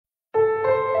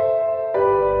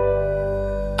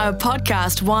A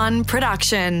Podcast One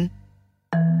production.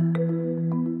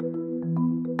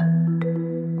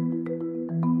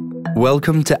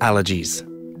 Welcome to Allergies,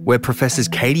 where Professors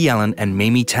Katie Allen and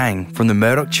Mimi Tang from the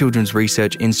Murdoch Children's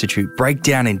Research Institute break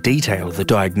down in detail the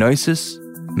diagnosis,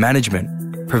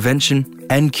 management, prevention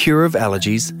and cure of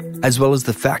allergies, as well as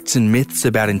the facts and myths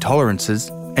about intolerances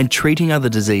and treating other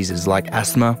diseases like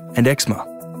asthma and eczema.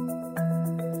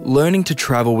 Learning to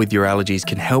travel with your allergies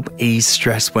can help ease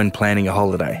stress when planning a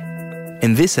holiday.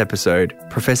 In this episode,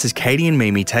 Professors Katie and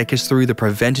Mimi take us through the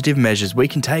preventative measures we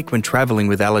can take when travelling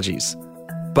with allergies.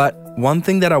 But one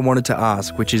thing that I wanted to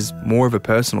ask, which is more of a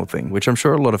personal thing, which I'm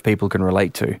sure a lot of people can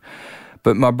relate to,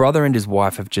 but my brother and his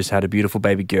wife have just had a beautiful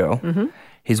baby girl. Mm-hmm.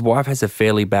 His wife has a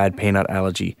fairly bad peanut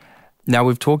allergy. Now,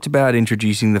 we've talked about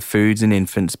introducing the foods in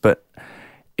infants, but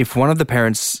if one of the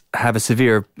parents have a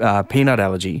severe peanut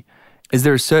allergy, is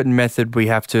there a certain method we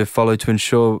have to follow to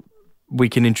ensure we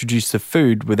can introduce the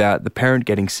food without the parent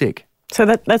getting sick? So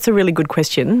that's a really good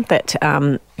question that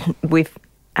we've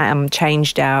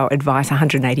changed our advice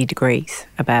 180 degrees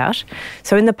about.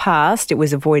 So in the past, it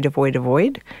was avoid, avoid,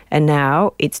 avoid, and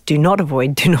now it's do not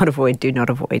avoid, do not avoid, do not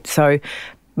avoid. So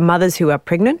mothers who are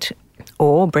pregnant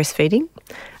or breastfeeding,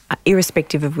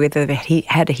 irrespective of whether they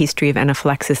had a history of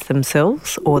anaphylaxis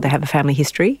themselves or they have a family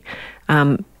history,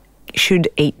 should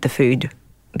eat the food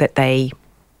that they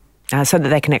so that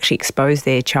they can actually expose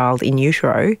their child in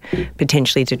utero,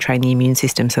 potentially to train the immune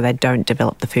system so they don't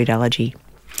develop the food allergy.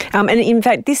 And in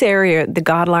fact, this area, the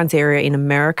guidelines area in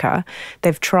America,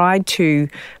 they've tried to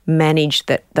manage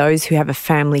that those who have a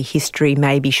family history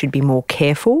maybe should be more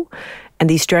careful. And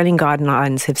the Australian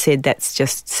guidelines have said that's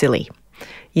just silly.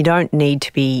 You don't need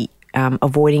to be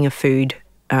avoiding a food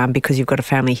because you've got a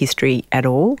family history at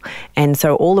all. And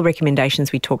so all the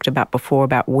recommendations we talked about before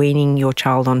about weaning your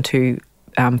child onto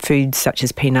foods such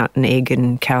as peanut and egg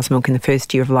and cow's milk in the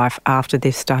first year of life after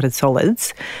they've started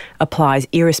solids applies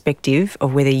irrespective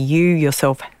of whether you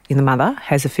yourself, the mother,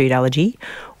 has a food allergy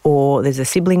or there's a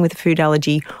sibling with a food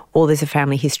allergy or there's a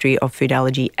family history of food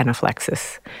allergy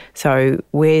anaphylaxis. So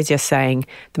we're just saying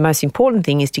the most important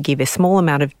thing is to give a small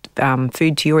amount of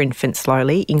food to your infant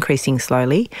slowly, increasing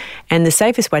slowly. And the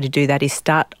safest way to do that is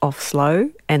start off slow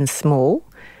and small.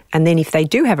 And then if they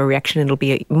do have a reaction, it'll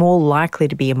be more likely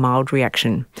to be a mild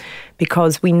reaction,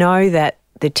 because we know that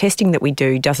the testing that we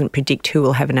do doesn't predict who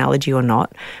will have an allergy or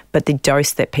not, but the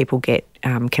dose that people get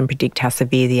can predict how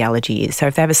severe the allergy is. So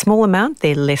if they have a small amount,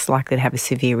 they're less likely to have a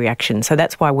severe reaction. So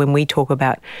that's why when we talk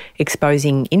about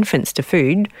exposing infants to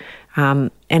food,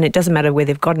 and it doesn't matter whether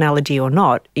they've got an allergy or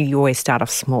not, you always start off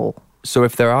small. So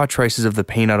if there are traces of the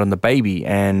peanut on the baby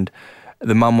and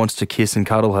the mum wants to kiss and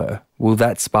cuddle her, will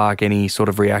that spark any sort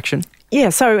of reaction? Yeah,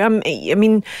 so,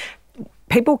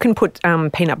 people can put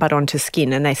peanut butter onto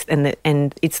skin and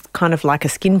it's kind of like a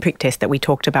skin prick test that we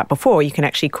talked about before. You can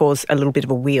actually cause a little bit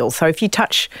of a wheal. So if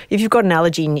you've got an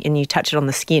allergy and you touch it on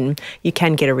the skin, you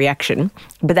can get a reaction,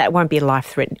 but that won't be a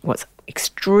life-threatening. What's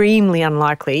extremely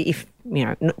unlikely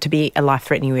to be a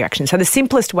life-threatening reaction. So the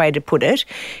simplest way to put it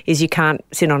is you can't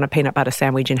sit on a peanut butter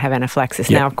sandwich and have anaphylaxis.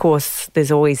 Yep. Now, of course,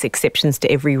 there's always exceptions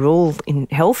to every rule in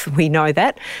health. We know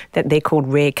that they're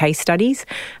called rare case studies.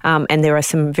 And there are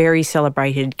some very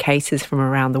celebrated cases from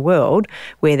around the world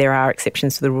where there are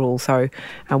exceptions to the rule. So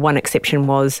one exception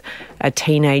was a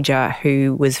teenager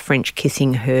who was French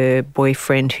kissing her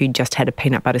boyfriend who just had a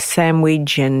peanut butter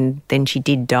sandwich, and then she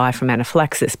did die from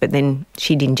anaphylaxis, but then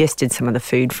she'd ingested some of the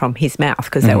food from his mouth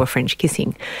because they were French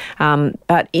kissing.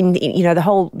 But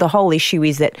the whole issue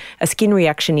is that a skin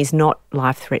reaction is not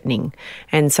life-threatening,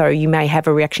 and so you may have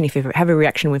a reaction. If you have a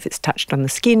reaction if it's touched on the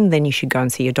skin, then you should go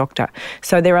and see your doctor.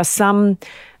 So there are some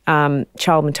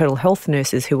child maternal health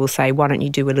nurses who will say, why don't you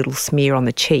do a little smear on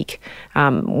the cheek?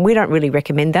 We don't really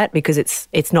recommend that because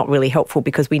it's not really helpful,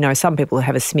 because we know some people who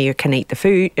have a smear can eat the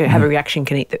food, have a reaction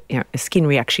can eat a skin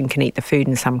reaction can eat the food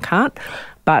and some can't.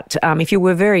 But if you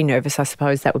were very nervous, I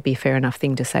suppose that would be a fair enough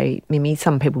thing to say, Mimi.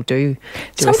 Some people do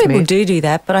Some people do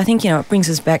that, but I think, it brings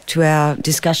us back to our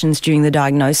discussions during the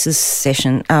diagnosis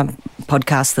session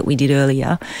podcast that we did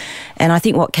earlier. And I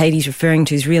think what Katie's referring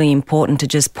to is really important to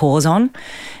just pause on,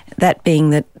 that being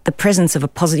that the presence of a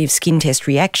positive skin test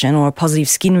reaction or a positive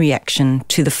skin reaction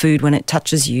to the food when it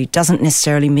touches you doesn't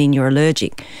necessarily mean you're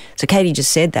allergic. So Katie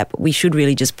just said that, but we should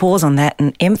really just pause on that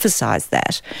and emphasise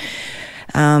that.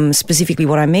 Specifically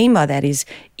what I mean by that is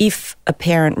if a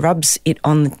parent rubs it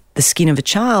on the skin of a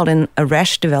child and a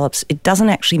rash develops, it doesn't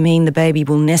actually mean the baby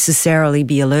will necessarily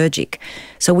be allergic.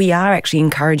 So we are actually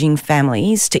encouraging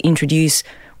families to introduce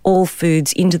all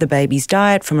foods into the baby's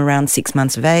diet from around 6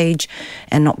 months of age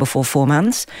and not before 4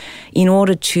 months in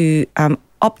order to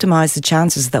optimise the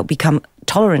chances they'll become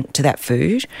tolerant to that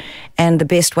food. And the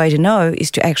best way to know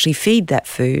is to actually feed that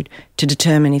food to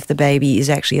determine if the baby is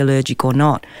actually allergic or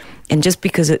not. And just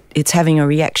because it's having a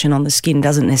reaction on the skin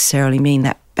doesn't necessarily mean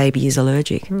that baby is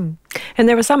allergic. And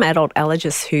there are some adult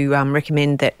allergists who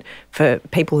recommend that for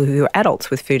people who are adults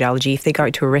with food allergy, if they go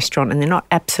to a restaurant and they're not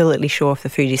absolutely sure if the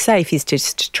food is safe, is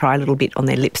just to try a little bit on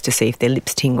their lips to see if their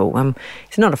lips tingle.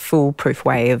 It's not a foolproof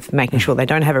way of making sure they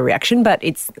don't have a reaction, but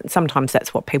sometimes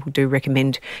that's what people do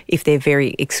recommend if they're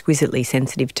very exquisitely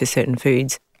sensitive to certain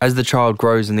foods. As the child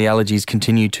grows and the allergies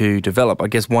continue to develop, I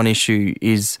guess one issue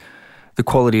is the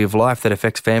quality of life that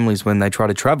affects families when they try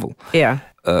to travel. Yeah.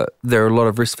 There are a lot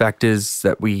of risk factors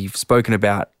that we've spoken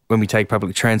about when we take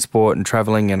public transport and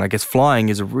travelling, and I guess flying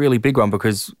is a really big one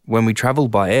because when we travel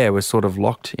by air, we're sort of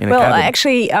locked in a cabin. Well,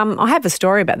 actually, I have a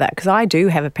story about that because I do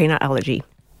have a peanut allergy.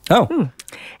 Oh.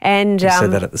 And you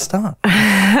said that at the start.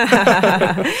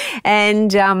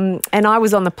 and I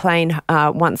was on the plane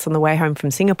once on the way home from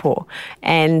Singapore,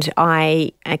 and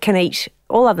I can eat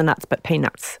all other nuts but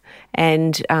peanuts.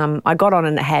 And I got on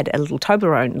and had a little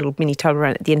Toblerone, a little mini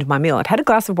Toblerone at the end of my meal. I'd had a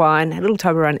glass of wine, a little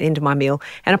Toblerone at the end of my meal,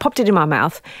 and I popped it in my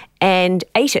mouth and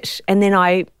ate it. And then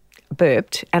I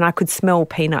burped and I could smell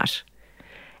peanut.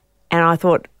 And I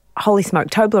thought, holy smoke,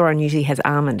 Toblerone usually has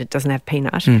almond, it doesn't have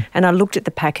peanut. And I looked at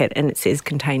the packet and it says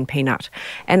contain peanut.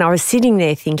 And I was sitting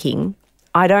there thinking,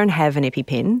 I don't have an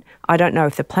EpiPen. I don't know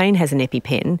if the plane has an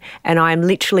EpiPen. And I am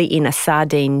literally in a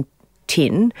sardine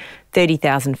tin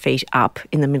 30,000 feet up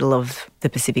in the middle of the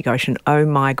Pacific Ocean. Oh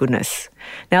my goodness.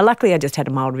 Now, luckily I just had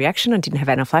a mild reaction. I didn't have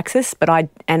anaphylaxis, but I'd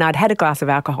had a glass of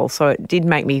alcohol, so it did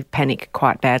make me panic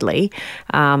quite badly.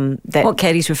 What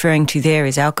Katie's referring to there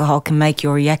is alcohol can make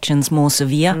your reactions more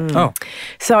severe. Oh.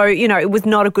 So, it was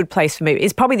not a good place for me.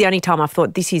 It's probably the only time I've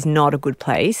thought this is not a good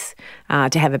place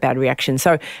to have a bad reaction.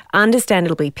 So,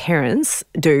 understandably, parents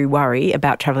do worry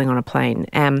about travelling on a plane.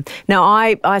 Now,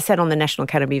 I sat on the National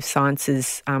Academy of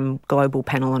Sciences global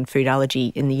panel on food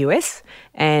allergy in the US,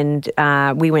 and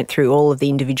we went through all of the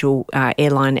individual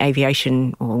airline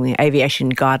aviation or the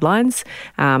aviation guidelines,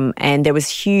 and there was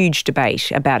huge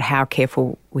debate about how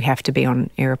careful we have to be on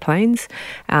aeroplanes.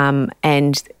 And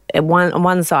on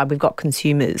one side, we've got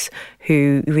consumers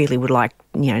who really would like,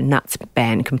 nuts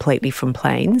banned completely from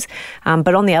planes.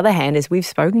 But on the other hand, as we've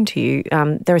spoken to you,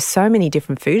 there are so many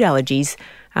different food allergies.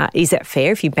 Is that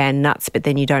fair if you ban nuts but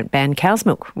then you don't ban cow's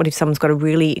milk? What if someone's got a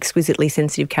really exquisitely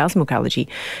sensitive cow's milk allergy?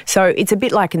 So it's a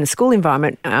bit like in the school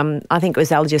environment. I think as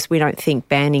allergists, we don't think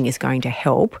banning is going to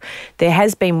help. There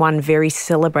has been one very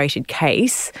celebrated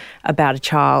case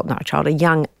about a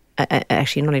young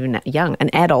actually not even that young, an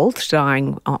adult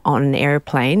dying on an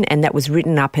aeroplane, and that was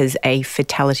written up as a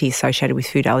fatality associated with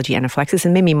food allergy anaphylaxis.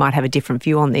 And Mimi might have a different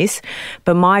view on this,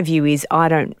 but my view is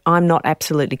I'm not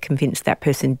absolutely convinced that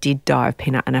person did die of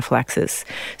peanut anaphylaxis.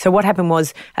 So what happened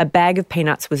was a bag of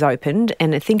peanuts was opened,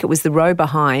 and I think it was the row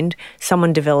behind,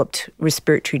 someone developed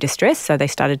respiratory distress, so they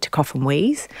started to cough and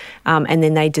wheeze, and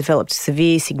then they developed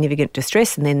severe significant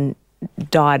distress and then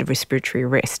died of respiratory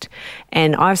arrest.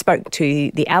 And I've spoke to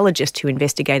the allergist who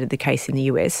investigated the case in the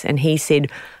US, and he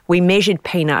said, we measured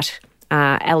peanut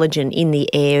allergen in the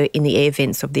air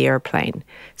vents of the aeroplane.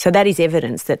 So that is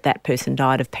evidence that that person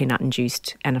died of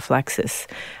peanut-induced anaphylaxis.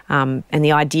 And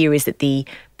the idea is that the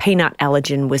peanut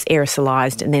allergen was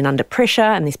aerosolized and then under pressure,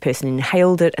 and this person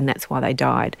inhaled it, and that's why they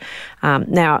died.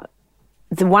 Now,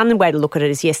 the one way to look at it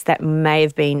is, yes, that may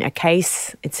have been a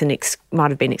case.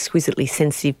 Might have been an exquisitely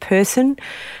sensitive person.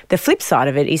 The flip side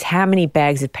of it is how many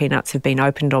bags of peanuts have been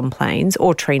opened on planes,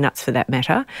 or tree nuts for that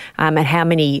matter, and how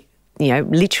many,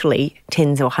 literally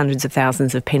tens or hundreds of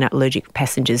thousands of peanut allergic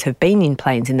passengers have been in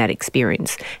planes in that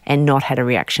experience and not had a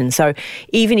reaction. So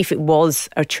even if it was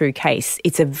a true case,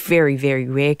 it's a very, very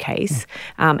rare case,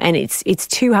 and it's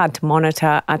too hard to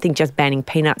monitor. I think just banning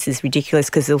peanuts is ridiculous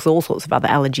because there's all sorts of other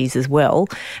allergies as well.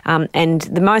 And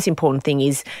the most important thing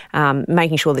is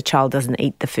making sure the child doesn't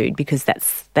eat the food, because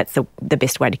that's the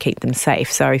best way to keep them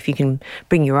safe. So if you can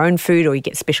bring your own food, or you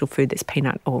get special food that's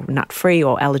peanut or nut-free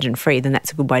or allergen-free, then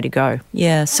that's a good way to go.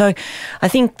 Yeah, so I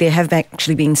think there have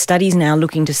actually been studies now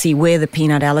looking to see where the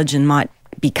peanut allergen might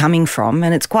be coming from,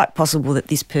 and it's quite possible that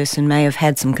this person may have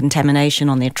had some contamination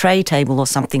on their tray table or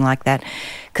something like that,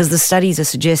 because the studies are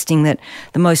suggesting that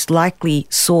the most likely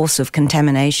source of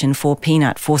contamination for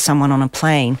peanut for someone on a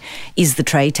plane is the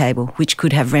tray table, which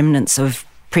could have remnants of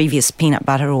previous peanut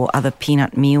butter or other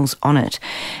peanut meals on it.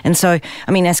 And so,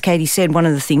 as Katie said, one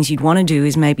of the things you'd want to do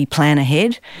is maybe plan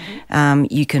ahead.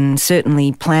 You can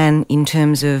certainly plan in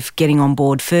terms of getting on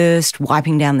board first,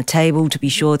 wiping down the table to be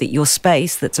sure that your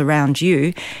space that's around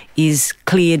you is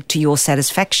cleared to your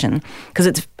satisfaction.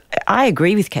 Because I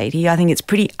agree with Katie. I think it's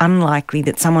pretty unlikely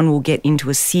that someone will get into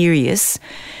a serious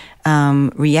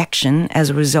reaction as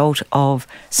a result of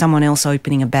someone else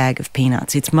opening a bag of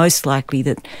peanuts. It's most likely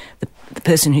that the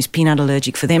person who's peanut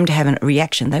allergic, for them to have a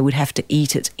reaction, they would have to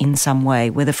eat it in some way,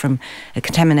 whether from a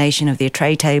contamination of their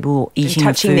tray table or eating and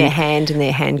touching food. their hand and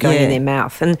their hand going in their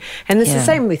mouth. And it's the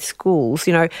same with schools.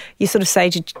 You know, you sort of say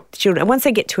to children, once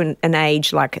they get to an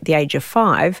age like the age of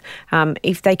 5,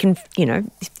 if they can, you know,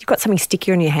 if you've got something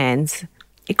sticky on your hands,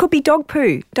 it could be dog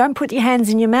poo. Don't put your hands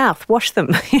in your mouth. Wash them.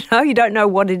 You know, you don't know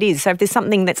what it is. So if there's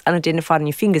something that's unidentified on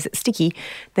your fingers that's sticky,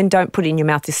 then don't put it in your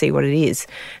mouth to see what it is.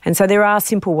 And so there are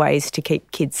simple ways to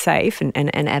keep kids safe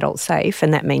and adults safe,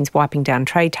 and that means wiping down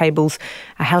tray tables,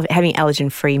 having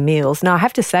allergen-free meals. Now, I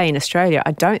have to say, in Australia,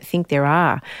 I don't think there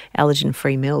are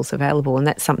allergen-free meals available, and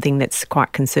that's something that's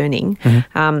quite concerning.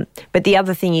 Mm-hmm. But the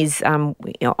other thing is, on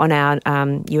our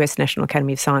US National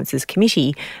Academy of Sciences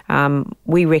committee,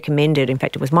 we recommended, in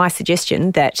fact, it was my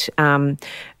suggestion that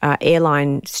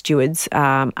airline stewards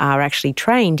are actually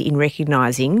trained in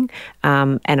recognising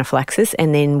anaphylaxis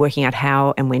and then working out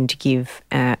how and when to give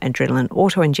adrenaline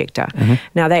auto-injector. Mm-hmm.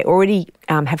 Now, they already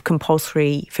have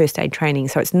compulsory first aid training,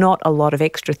 so it's not a lot of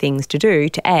extra things to do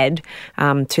to add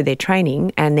to their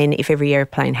training. And then if every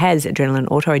airplane has adrenaline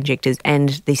auto-injectors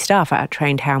and the staff are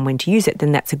trained how and when to use it,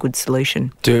 then that's a good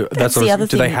solution. Do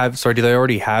they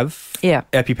already have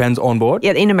EpiPens on board?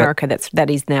 Yeah, in America, that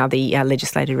is now the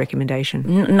legislated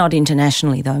recommendation. Not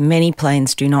internationally, though. Many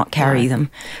planes do not carry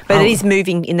them. But it is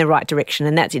moving in the right direction,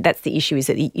 and that's the issue, is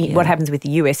that what happens with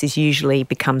the US is usually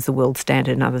becomes the world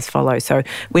standard and others follow. So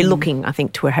we're looking, I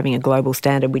think, to having a global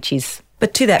standard, which is...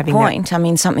 But to that point, I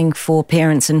mean, something for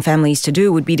parents and families to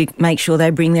do would be to make sure they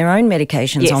bring their own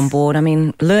medications on board. I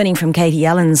mean, learning from Katie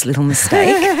Allen's little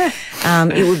mistake,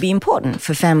 it would be important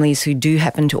for families who do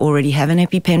happen to already have an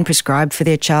EpiPen prescribed for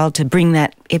their child to bring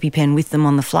that EpiPen with them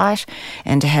on the flight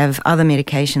and to have other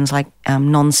medications like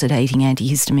non-sedating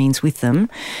antihistamines with them,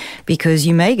 because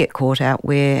you may get caught out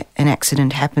where an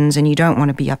accident happens and you don't want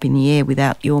to be up in the air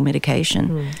without your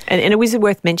medication. And it was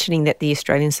worth mentioning that the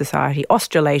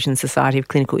Australasian Society of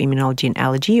Clinical Immunology and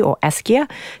Allergy, or ASCIA,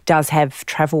 does have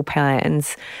travel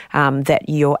plans that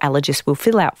your allergist will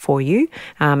fill out for you.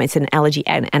 It's an allergy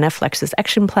and anaphylaxis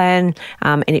action plan,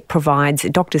 and it provides a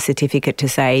doctor's certificate to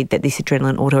say that this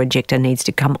adrenaline auto-injector needs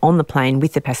to come on the plane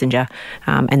with the passenger,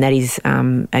 and that is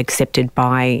accepted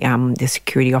by the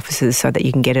security officers so that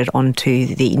you can get it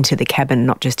into the cabin,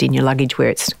 not just in your luggage where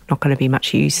it's not going to be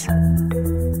much use.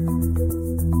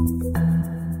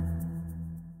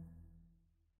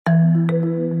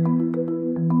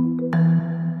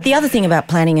 The other thing about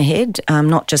planning ahead,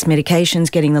 not just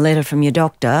medications, getting the letter from your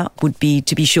doctor, would be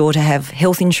to be sure to have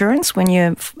health insurance when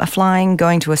you're flying,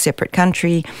 going to a separate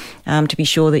country, to be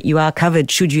sure that you are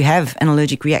covered should you have an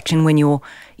allergic reaction when you're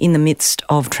in the midst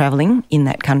of travelling in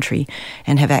that country,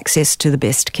 and have access to the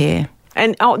best care.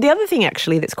 And the other thing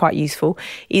actually that's quite useful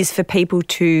is for people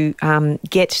to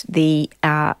get the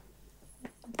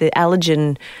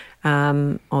allergen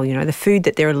the food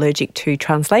that they're allergic to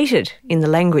translated in the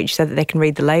language so that they can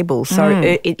read the labels. So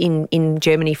in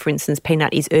Germany, for instance,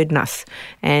 peanut is Erdnuss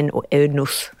or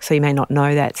Erdnuss, so you may not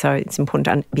know that. So it's important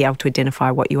to be able to identify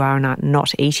what you are and are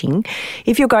not eating.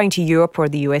 If you're going to Europe or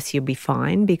the US, you'll be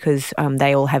fine, because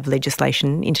they all have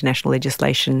legislation, international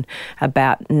legislation,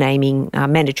 about naming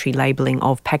mandatory labelling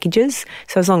of packages.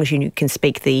 So as long as you can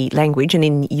speak the language, and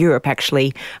in Europe,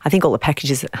 actually, I think all the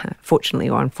packages, fortunately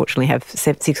or unfortunately, have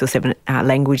 6 or 7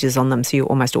 languages on them, so you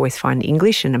almost always find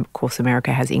English, and of course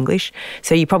America has English,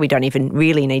 so you probably don't even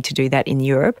really need to do that in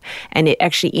Europe. And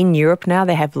in Europe now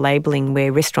they have labelling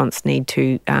where restaurants need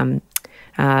to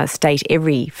state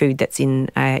every food that's in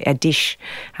a dish.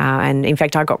 And in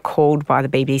fact, I got called by the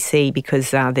BBC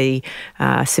because the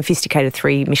sophisticated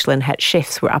 3 Michelin hat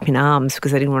chefs were up in arms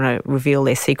because they didn't want to reveal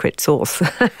their secret sauce,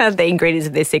 the ingredients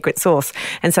of their secret sauce.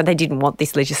 And so they didn't want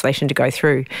this legislation to go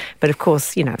through. But of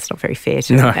course, it's not very fair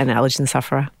to an allergen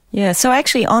sufferer. Yeah, so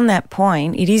actually on that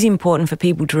point, it is important for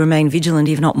people to remain vigilant,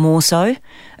 if not more so,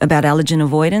 about allergen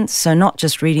avoidance. So not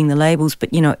just reading the labels, but,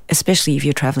 especially if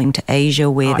you're travelling to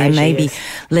Asia where there may be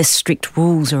less strict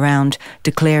rules around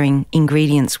declaring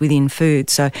ingredients within food.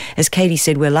 So as Katie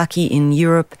said, we're lucky in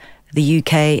Europe, the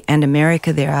UK and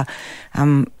America, there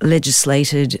are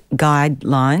legislated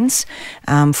guidelines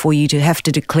for you to have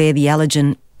to declare the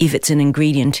allergen if it's an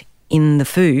ingredient in the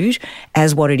food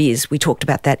as what it is. We talked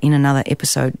about that in another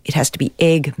episode. It has to be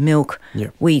egg, milk,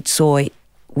 wheat, soy,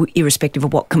 irrespective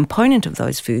of what component of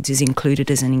those foods is included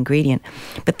as an ingredient.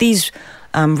 But these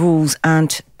rules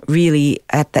aren't really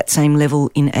at that same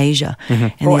level in Asia.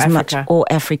 And Or there's Africa.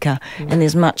 Africa. And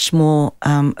there's much more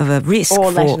of a risk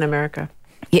Or for Latin America.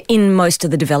 in most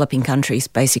of the developing countries.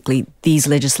 Basically, these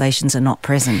legislations are not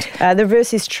present. The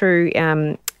reverse is true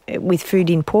with food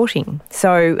importing.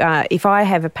 So if I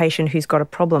have a patient who's got a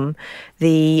problem,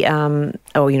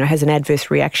 has an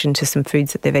adverse reaction to some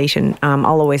foods that they've eaten,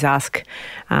 I'll always ask,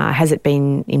 has it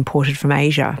been imported from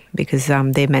Asia? Because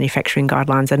their manufacturing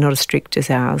guidelines are not as strict as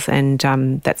ours, and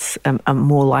that's a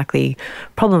more likely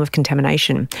problem of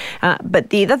contamination. But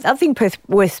the other thing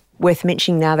worth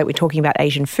mentioning now that we're talking about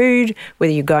Asian food,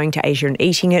 whether you're going to Asia and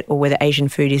eating it or whether Asian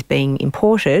food is being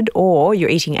imported or you're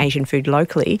eating Asian food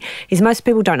locally, is most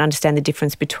people don't understand the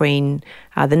difference between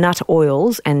the nut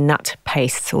oils and nut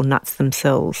pastes or nuts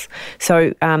themselves.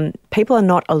 So people are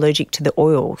not allergic to the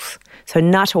oils. So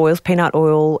nut oils, peanut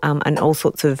oil, and all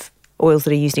sorts of oils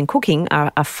that are used in cooking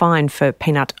are fine for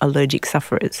peanut allergic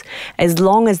sufferers, as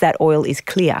long as that oil is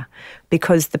clear,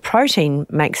 because the protein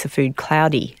makes the food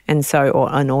cloudy,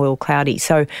 or an oil cloudy.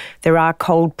 So there are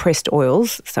cold pressed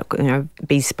oils, so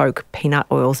bespoke peanut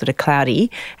oils that are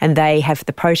cloudy, and they have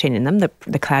the protein in them.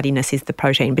 The cloudiness is the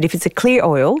protein. But if it's a clear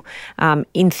oil,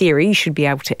 in theory, you should be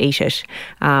able to eat it.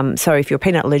 So if you're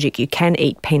peanut allergic, you can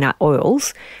eat peanut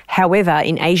oils. However,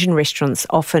 in Asian restaurants,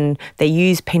 often they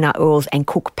use peanut oils and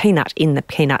cook peanut in the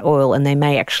peanut oil, and they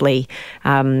may actually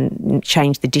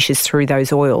change the dishes through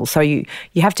those oils. So you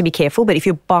have to be careful. But if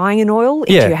you're buying an oil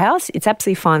into your house, it's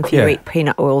absolutely fine for you to eat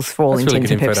peanut oils for all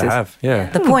intents and purposes. To have. Yeah.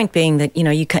 The point being that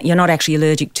you're not actually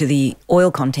allergic to the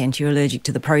oil content; you're allergic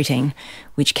to the protein,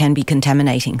 which can be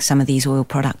contaminating some of these oil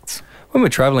products. When we're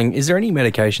travelling, is there any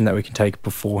medication that we can take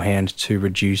beforehand to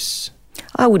reduce?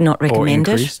 I would not recommend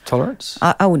or increase tolerance?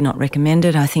 I would not recommend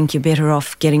it. I think you're better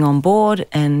off getting on board,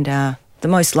 and the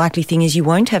most likely thing is you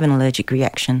won't have an allergic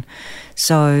reaction.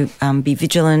 So be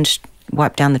vigilant.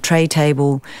 Wipe down the tray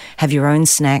table, have your own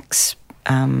snacks,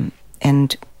 and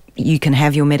you can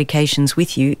have your medications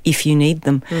with you if you need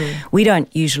them. We don't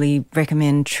usually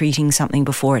recommend treating something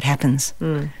before it happens.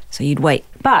 So you'd wait.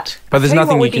 But there's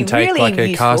nothing you can take, really like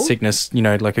a car useful. sickness,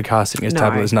 like a car sickness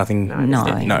tablet. There's nothing.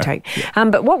 No. Take.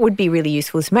 But what would be really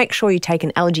useful is make sure you take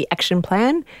an allergy action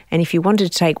plan. And if you wanted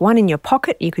to take one in your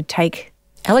pocket, you could take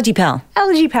Allergy Pal.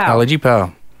 Allergy Pal. Allergy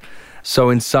Pal.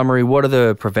 So in summary, what are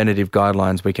the preventative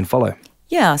guidelines we can follow?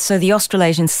 Yeah, so the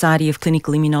Australasian Society of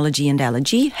Clinical Immunology and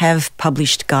Allergy have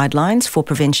published guidelines for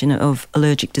prevention of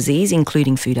allergic disease,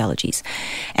 including food allergies.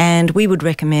 And we would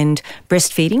recommend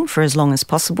breastfeeding for as long as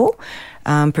possible,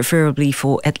 preferably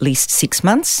for at least 6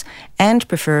 months, and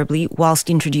preferably whilst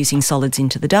introducing solids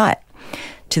into the diet.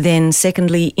 To then,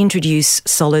 secondly, introduce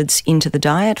solids into the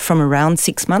diet from around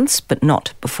 6 months, but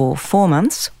not before 4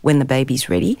 months when the baby's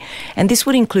ready. And this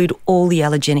would include all the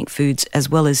allergenic foods as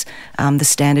well as the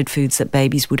standard foods that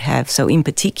babies would have. So in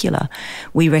particular,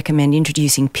 we recommend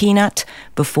introducing peanut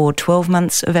before 12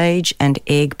 months of age and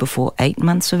egg before 8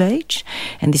 months of age.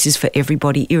 And this is for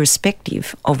everybody,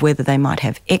 irrespective of whether they might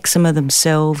have eczema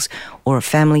themselves or a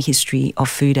family history of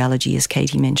food allergy, as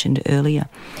Katie mentioned earlier.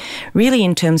 Really,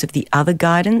 in terms of the other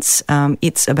guidance,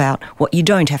 it's about what you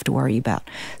don't have to worry about.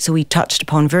 So we touched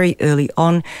upon very early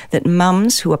on that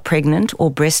mums who are pregnant or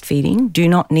breastfeeding do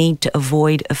not need to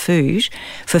avoid a food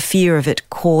for fear of it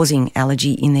causing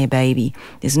allergy in their baby.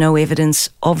 There's no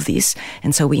evidence of this,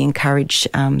 and so we encourage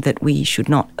that we should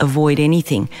not avoid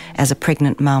anything as a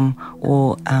pregnant mum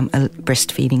or a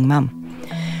breastfeeding mum.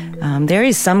 There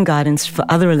is some guidance for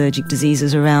other allergic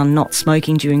diseases around not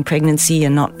smoking during pregnancy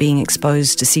and not being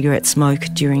exposed to cigarette smoke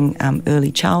during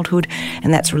early childhood,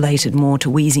 and that's related more to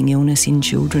wheezing illness in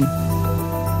children.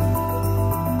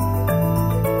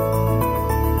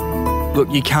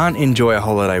 Look, you can't enjoy a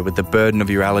holiday with the burden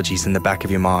of your allergies in the back of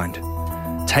your mind.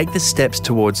 Take the steps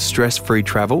towards stress-free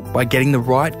travel by getting the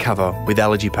right cover with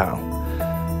Allergy Pal.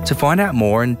 To find out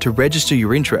more and to register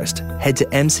your interest, head to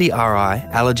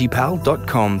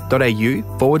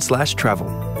mcriallergypal.com.au/travel.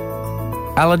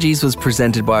 Allergies was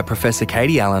presented by Professor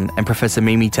Katie Allen and Professor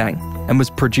Mimi Tang and was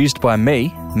produced by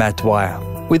me, Matt Dwyer,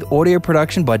 with audio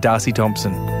production by Darcy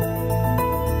Thompson.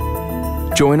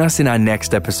 Join us in our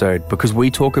next episode because we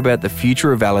talk about the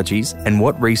future of allergies and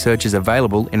what research is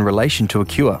available in relation to a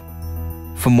cure.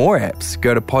 For more apps,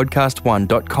 go to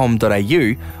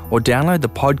podcast1.com.au or download the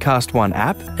Podcast One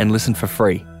app and listen for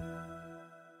free.